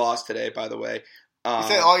 He lost today, by the way. You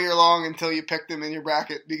said all year long until you picked him in your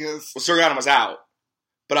bracket because Suriano was out.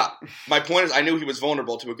 But my point is, I knew he was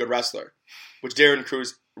vulnerable to a good wrestler, which Darren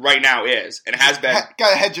Cruz right now is, and has been.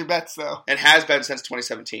 Gotta hedge your bets, though. And has been since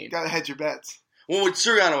 2017. Gotta hedge your bets. Well, when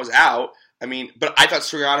Suriano was out, but I thought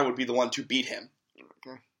Suriano would be the one to beat him.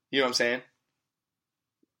 Okay. You know what I'm saying?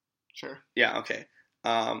 Sure. Yeah, okay.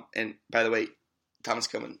 And by the way, Thomas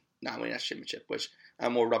Gilman not winning that championship, which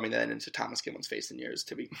I'm more rubbing that into Thomas Gilman's face than yours,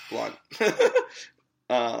 to be blunt.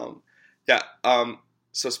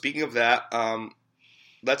 So speaking of that,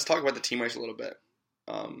 let's talk about the team race a little bit.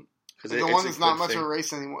 The one that's not much of a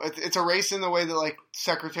race anymore. It's a race in the way that, like,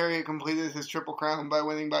 Secretariat completed his Triple Crown by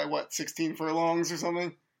winning by, 16 furlongs or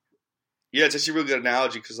something? Yeah, it's actually a really good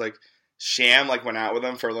analogy because, like, Sham, like, went out with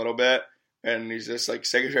him for a little bit, and he's just, like,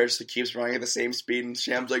 Secretariat just keeps running at the same speed, and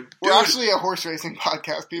Sham's like, dude. We're actually a horse racing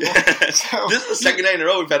podcast, people. So this is the second night in a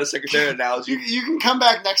row we've had a Secretariat analogy. You can come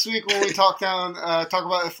back next week when we talk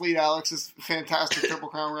about Athlete Alex's fantastic Triple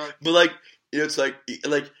Crown run. But, like, it's like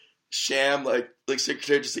Sham, like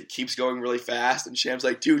Secretary just, like, keeps going really fast, and Sham's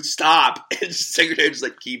like, dude, stop! And Secretary just,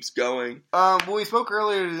 like, keeps going. Well, we spoke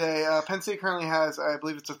earlier today. Penn State currently has, I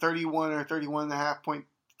believe it's a 31 or 31.5 point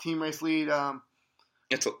team race lead.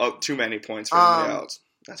 It's too many points for anybody else.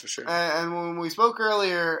 That's for sure. And when we spoke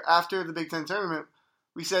earlier after the Big Ten tournament,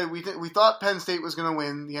 we said we thought Penn State was going to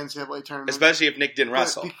win the NCAA tournament, especially if Nick didn't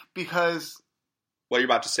wrestle. Because what you're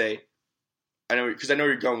about to say, I know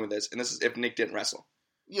you're going with this, and this is if Nick didn't wrestle.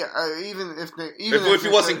 Yeah, even if he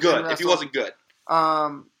wasn't good. If he wasn't good.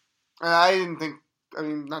 And I didn't think. I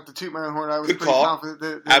mean, not to toot my own horn. I was good pretty call. confident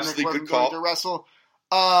that Absolutely Nick wasn't good call. going to wrestle.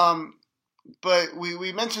 But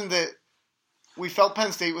we mentioned that we felt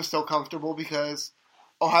Penn State was still comfortable because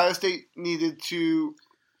Ohio State needed to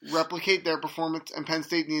replicate their performance, and Penn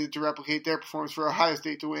State needed to replicate their performance for Ohio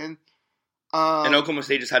State to win. And Oklahoma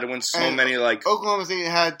State just had to win so many, like, Oklahoma State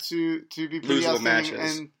had to be pretty losable outstanding,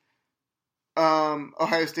 matches. And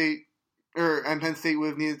Ohio State and Penn State would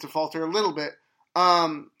have needed to falter a little bit.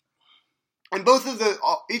 And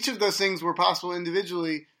each of those things were possible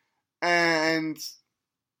individually, but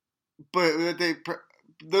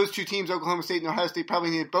those two teams, Oklahoma State and Ohio State,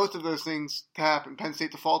 probably needed both of those things to happen: Penn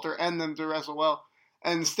State to falter and them to wrestle well.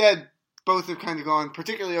 And instead, both have kind of gone,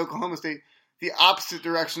 particularly Oklahoma State, the opposite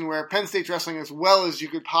direction, where Penn State's wrestling as well as you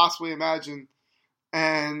could possibly imagine.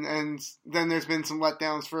 And then there's been some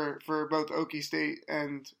letdowns for both Okie State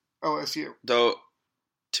and OSU. Though,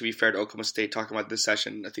 to be fair to Oklahoma State, talking about this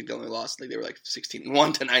session, I think they only lost, they were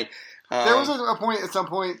 16-1 tonight. There was a point at some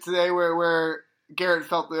point today where Garrett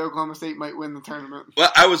felt that Oklahoma State might win the tournament.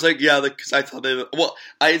 Well, I was because I thought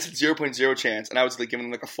I had 0.0 chance, and I was giving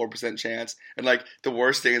them a 4% chance. And the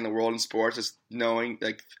worst thing in the world in sports is knowing,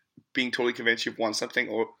 being totally convinced you've won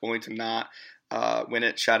something only to not win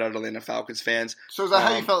it. Shout out to Atlanta Falcons fans. So is that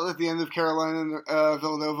how you felt at the end of Carolina and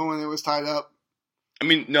Villanova when it was tied up? I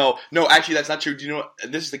mean, no, actually, that's not true. Do you know what?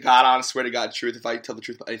 This is the God-honest, swear to God truth. If I tell the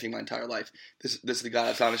truth about anything my entire life, this is the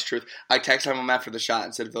God-honest truth. I texted him after the shot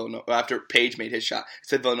and said after Paige made his shot,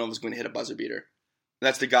 said Villanova was going to hit a buzzer beater.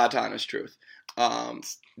 That's the God-honest truth.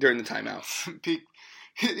 During the timeout.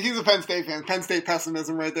 He's a Penn State fan. Penn State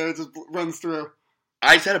pessimism right there. It just runs through.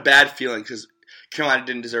 I just had a bad feeling because Carolina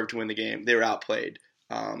didn't deserve to win the game. They were outplayed.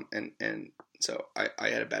 So I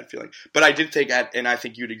had a bad feeling. But I did think, and I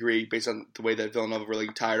think you'd agree, based on the way that Villanova really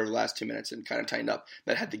tired over the last 2 minutes and kind of tightened up,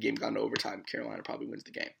 that had the game gone to overtime, Carolina probably wins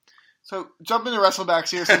the game. So jump into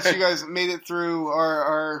wrestlebacks here, since you guys made it through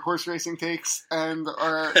our horse racing takes and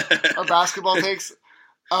our basketball takes.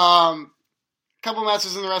 Couple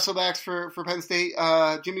matches in the wrestlebacks for Penn State.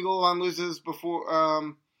 Jimmy Golovan loses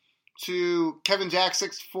before to Kevin Jack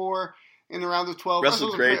 6-4 in the round of 12.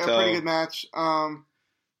 Wrestled great, a pretty good match.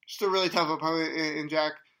 Just a really tough opponent in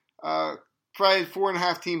Jack. Provided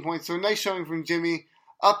 4.5 team points, so nice showing from Jimmy.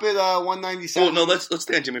 Up at 197. Well, no, let's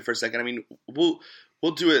stay on Jimmy for a second. I mean, we'll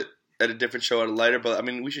do it at a different show later, but I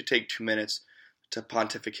mean, we should take 2 minutes to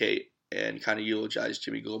pontificate and kind of eulogize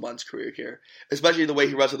Jimmy Golovan's career here, especially the way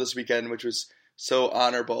he wrestled this weekend, which was so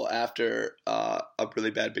honorable after a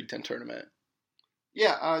really bad Big Ten tournament.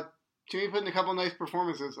 Yeah, Jimmy put in a couple nice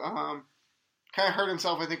performances. Kind of hurt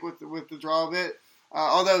himself, I think, with the draw a bit.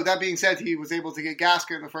 Although, that being said, he was able to get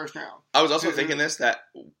Gasca in the first round. I was also thinking that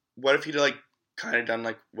what if he'd kind of done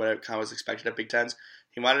what kind of was expected at Big Tens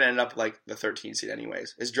he might have ended up like the 13th seed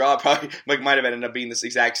anyways. His draw probably might have ended up being this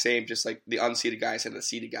exact same, just like the unseeded guy instead of the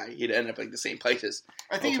seeded guy. He'd ended up like the same places.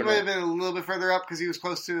 I think he might have been a little bit further up because he was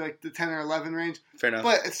close to like the 10 or 11 range. Fair enough.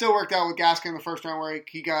 But it still worked out with Gaskin in the first round where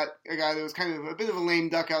he got a guy that was kind of a bit of a lame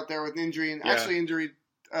duck out there with injury and actually injury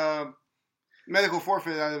medical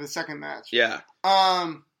forfeit out of his second match. Yeah.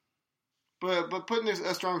 But putting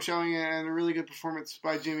a strong showing and a really good performance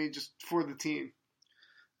by Jimmy just for the team.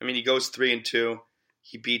 I mean, he goes 3-2.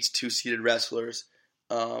 He beats 2-seeded wrestlers.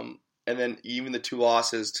 And then even the 2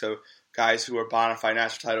 losses to guys who are bona fide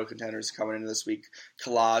national title contenders coming into this week,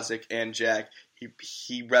 Kalazic and Jack,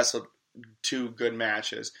 he wrestled 2 good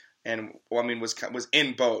matches. And, was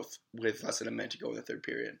in both with less than a minute to go in the third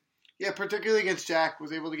period. Yeah, particularly against Jack,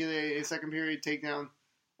 was able to get a second period takedown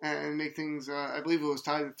and make things, I believe it was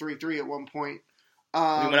tied at 3-3 at one point. We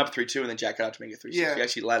went up 3-2 and then Jack got out to make it 3-6. Yeah. He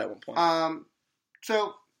actually led at one point.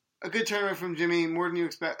 So, a good tournament from Jimmy, more than you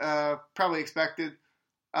probably expected.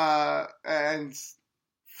 And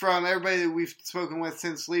from everybody that we've spoken with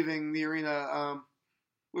since leaving the arena,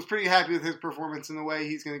 was pretty happy with his performance and the way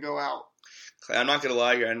he's going to go out. I'm not going to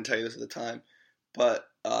lie here, I didn't tell you this at the time, but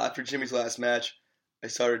after Jimmy's last match, I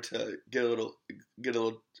started to get a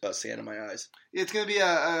little sand in my eyes. It's going to be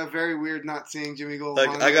a very weird not seeing Jimmy Gold.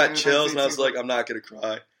 Like, I got chills and I was like, I'm not going to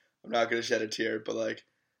cry. I'm not going to shed a tear, but like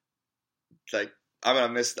I'm going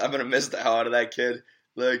to miss the hell out of that kid.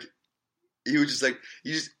 Like, he was just like,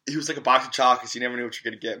 he was like a box of chocolates. You never knew what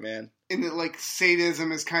you're going to get, man. And that, like,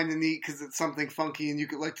 sadism is kind of neat because it's something funky and you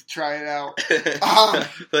could like to try it out.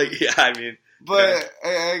 But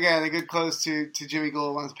again, a good close to Jimmy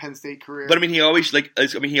Goloban's Penn State career. But he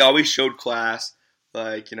always showed class.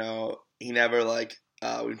 Like, he never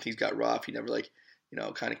when things got rough, he never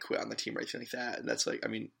kind of quit on the team or anything like that. And that's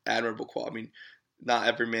admirable quality. Not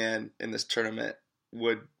every man in this tournament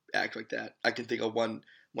would act like that. I can think of one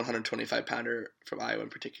 125-pounder from Iowa in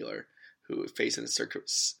particular who faced in a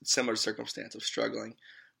similar circumstance of struggling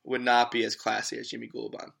would not be as classy as Jimmy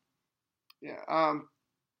Goloban. Yeah.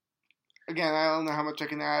 Again, I don't know how much I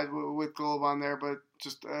can add with Goloban there, but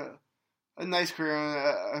just a nice career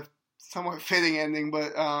and a somewhat fitting ending.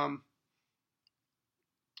 But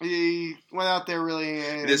he went out there really.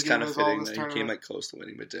 It is kind of fitting that he came close to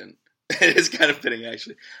winning, but didn't. It is kind of fitting,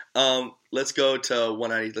 actually. Let's go to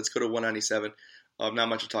 190. Let's go to 197. Not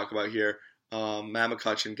much to talk about here. Matt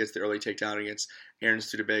McCutcheon gets the early takedown against Aaron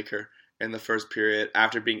Studebaker in the first period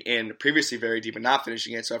after being in previously very deep and not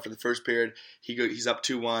finishing it. So after the first period, he's up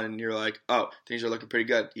 2-1, and you're like, oh, things are looking pretty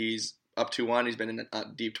good. He's up 2-1. He's been in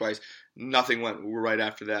deep twice. Nothing went right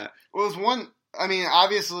after that. Well, it was one. I mean,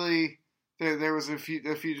 obviously there was a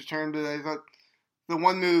future turn, but I thought the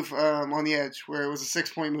one move on the edge where it was a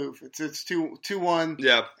 6-point move. It's 2-1.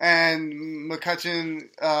 Yeah. And McCutcheon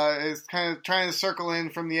is kind of trying to circle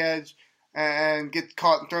in from the edge and get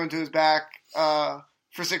caught and thrown to his back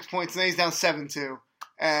for 6 points. And then he's down 7-2.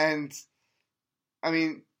 And,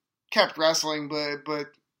 kept wrestling, but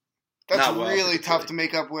that's really tough to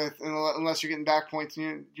make up with unless you're getting back points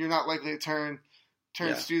and you're not likely to turn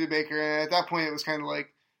Studebaker. And at that point, it was kind of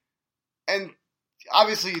like, and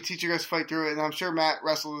obviously you teach your guys to fight through it, and I'm sure Matt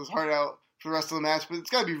wrestled his heart out for the rest of the match, but it's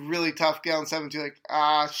got to be really tough down 7-2,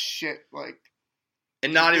 like, shit, like.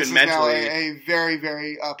 And not even mentally. Now a very,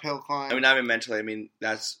 very uphill climb. Not even mentally.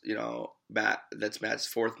 That's, that's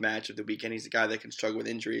Matt's 4th match of the weekend. He's the guy that can struggle with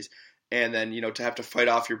injuries. And then, to have to fight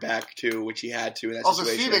off your back, too, which he had to in that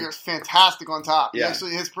situation. Also, Studebaker's fantastic on top. Yeah.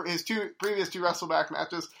 Actually, his previous 2 wrestleback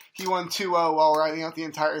matches, he won 2-0 while riding out the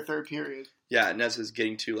entire third period. Yeah, and that's just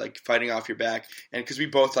getting to, fighting off your back. And because we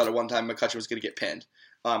both thought at one time McCutcheon was going to get pinned.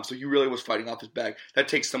 So he really was fighting off his back. That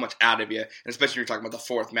takes so much out of you. And especially when you're talking about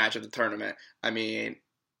the 4th match of the tournament. Now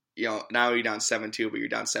you're down 7-2, but you're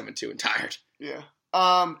down 7-2 and tired. Yeah.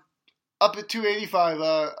 Up at 285,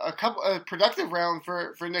 a productive round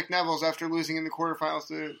for Nick Nevels after losing in the quarterfinals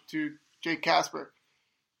to Jake Casper.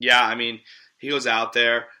 Yeah, he goes out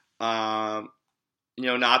there, not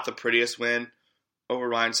the prettiest win over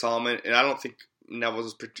Ryan Solomon, and I don't think Nevels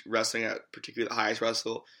is wrestling at particularly the highest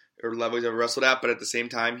level he's ever wrestled at, but at the same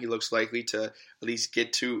time, he looks likely to at least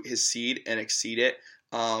get to his seed and exceed it.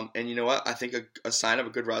 And you know what? I think a sign of a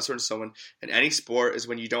good wrestler and someone in any sport is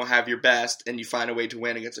when you don't have your best and you find a way to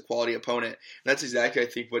win against a quality opponent. And that's exactly, I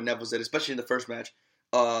think, what Nevels did, especially in the first match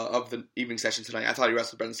of the evening session tonight. I thought he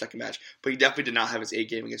wrestled better in the second match, but he definitely did not have his A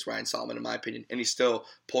game against Ryan Solomon, in my opinion. And he still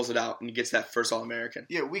pulls it out and he gets that first All-American.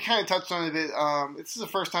 Yeah, we kind of touched on it a bit. This is the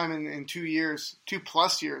first time in 2 years,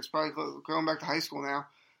 2+ years, probably going back to high school now,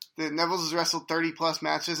 that Nevels has wrestled 30+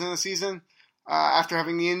 matches in a season. After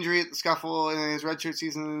having the injury at the scuffle in his redshirt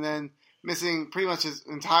season and then missing pretty much his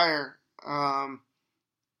entire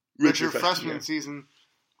redshirt freshman season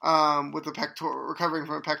with recovering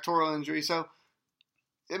from a pectoral injury. So,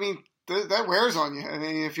 I mean, that wears on you. I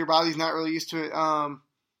mean, if your body's not really used to it, I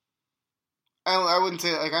wouldn't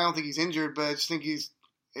say I don't think he's injured, but I just think it's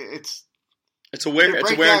a wear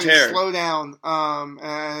and tear, slow down. And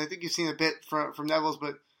I think you've seen a bit from Neville's.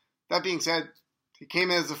 But that being said, he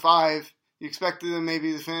came in as a 5. You expected him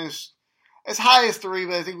maybe to finish as high as 3,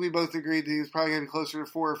 but I think we both agreed that he was probably going to be closer to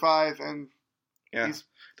 4 or 5. And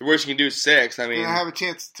the worst you can do is 6. I mean, I have a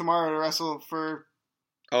chance tomorrow to wrestle for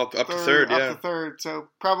up to third. So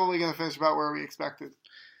probably going to finish about where we expected.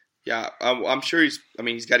 Yeah, I'm sure he's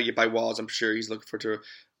got to get by Walls. I'm sure he's looking forward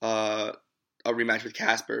to a rematch with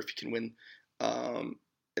Casper if he can win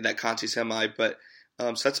in that Conti semi. But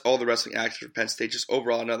so that's all the wrestling action for Penn State. Just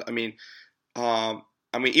overall, even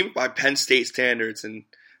by Penn State standards, and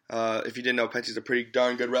if you didn't know, Penn State's a pretty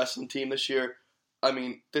darn good wrestling team this year. I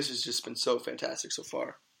mean, this has just been so fantastic so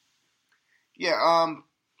far. Yeah,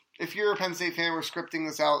 if you're a Penn State fan, we're scripting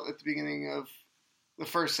this out at the beginning of the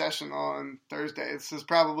first session on Thursday. This is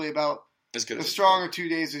probably about as strong 2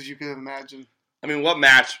 days as you could have imagined. I mean, what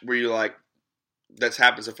match were you like that's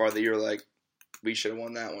happened so far that you're like, we should have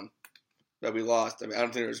won that one, that we lost? I mean, I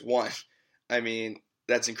don't think there's one. I mean,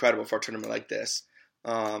 that's incredible for a tournament like this.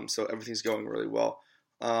 So everything's going really well.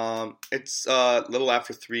 It's a little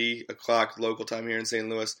after 3 o'clock local time here in St.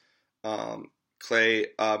 Louis. Clay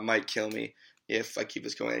might kill me if I keep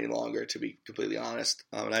this going any longer, to be completely honest.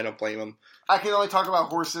 And I don't blame him. I can only talk about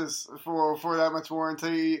horses for that much more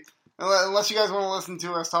unless you guys want to listen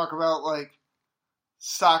to us talk about like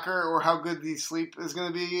soccer or how good the sleep is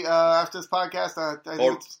going to be after this podcast. I think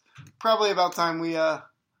it's probably about time we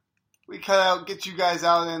cut out, get you guys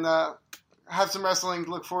out, and have some wrestling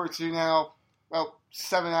to look forward to now. About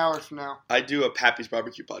 7 hours from now. I do a Pappy's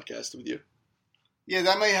Barbecue podcast with you. Yeah,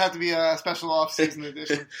 that might have to be a special off-season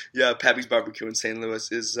edition. Yeah, Pappy's Barbecue in St. Louis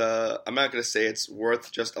is, I'm not going to say it's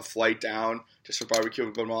worth just a flight down just for barbecue,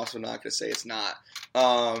 but I'm also not going to say it's not.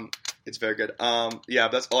 It's very good. Yeah,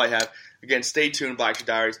 that's all I have. Again, stay tuned, Black Shoe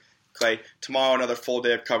Diaries. Clay, tomorrow another full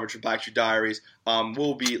day of coverage for Black Shoe Diaries.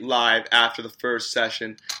 We'll be live after the first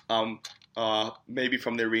session, maybe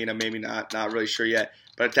from the arena, maybe not really sure yet.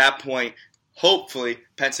 But at that point, hopefully,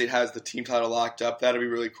 Penn State has the team title locked up. That'll be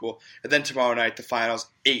really cool. And then tomorrow night, the finals,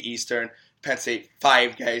 8 Eastern. Penn State,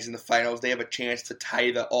 5 guys in the finals. They have a chance to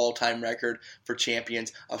tie the all-time record for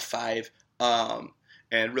champions of 5.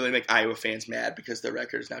 And really make Iowa fans mad because their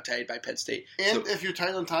record is now tied by Penn State. And if you're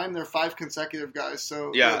tight on time, they're 5 consecutive guys.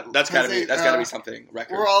 So yeah, that's got to be something.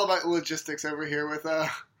 Record. We're all about logistics over here with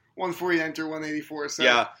 149 to 184. So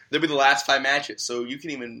yeah, they'll be the last 5 matches. So you can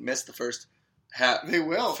even miss the first half. They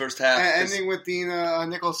will. First half. Ending with Dean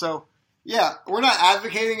Nickal. So, yeah, we're not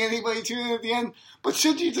advocating anybody tune in at the end, but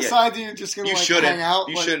should you decide that you're just going to hang out?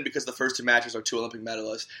 You shouldn't, because the first 2 matches are 2 Olympic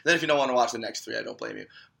medalists. Then if you don't want to watch the next 3, I don't blame you.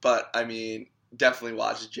 But, I mean, definitely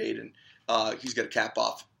watch Jaden. He's going to cap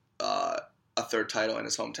off a 3rd title in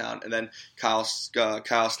his hometown. And then Kyle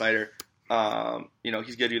Snyder, he's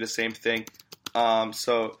going to do the same thing.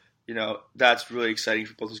 So, that's really exciting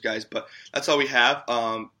for both those guys. But that's all we have.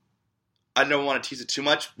 I don't want to tease it too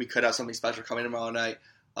much. We could have something special coming tomorrow night.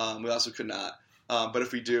 We also could not. But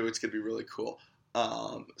if we do, it's going to be really cool.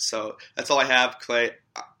 So that's all I have, Clay.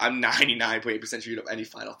 I'm 99.8% sure you don't have any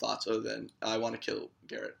final thoughts other than I want to kill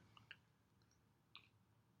Garrett.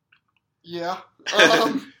 Yeah.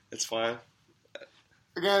 It's fine.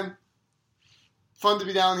 Again, fun to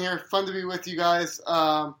be down here. Fun to be with you guys.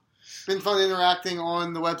 Been fun interacting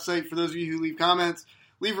on the website. For those of you who leave comments,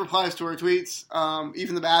 leave replies to our tweets,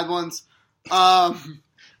 even the bad ones. I'm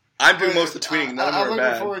doing most of the tweeting. None of them are bad. I'm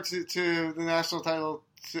looking forward to the national title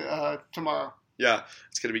tomorrow. Yeah,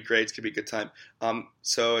 it's going to be great. It's going to be a good time.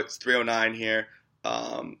 So it's 3:09 here.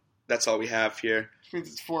 That's all we have here. Which means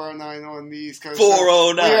it's 4:09 on the East Coast. 4:09.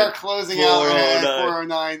 So we are closing out at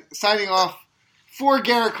 4:09. Signing off for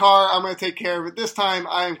Garrett Carr. I'm going to take care of it. This time,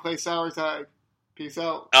 I am Clay Sauerteig. Peace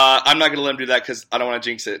out. I'm not going to let him do that because I don't want to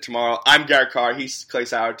jinx it tomorrow. I'm Garrett Carr. He's Clay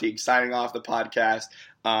Sauerteig signing off the podcast.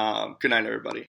 Good night, everybody.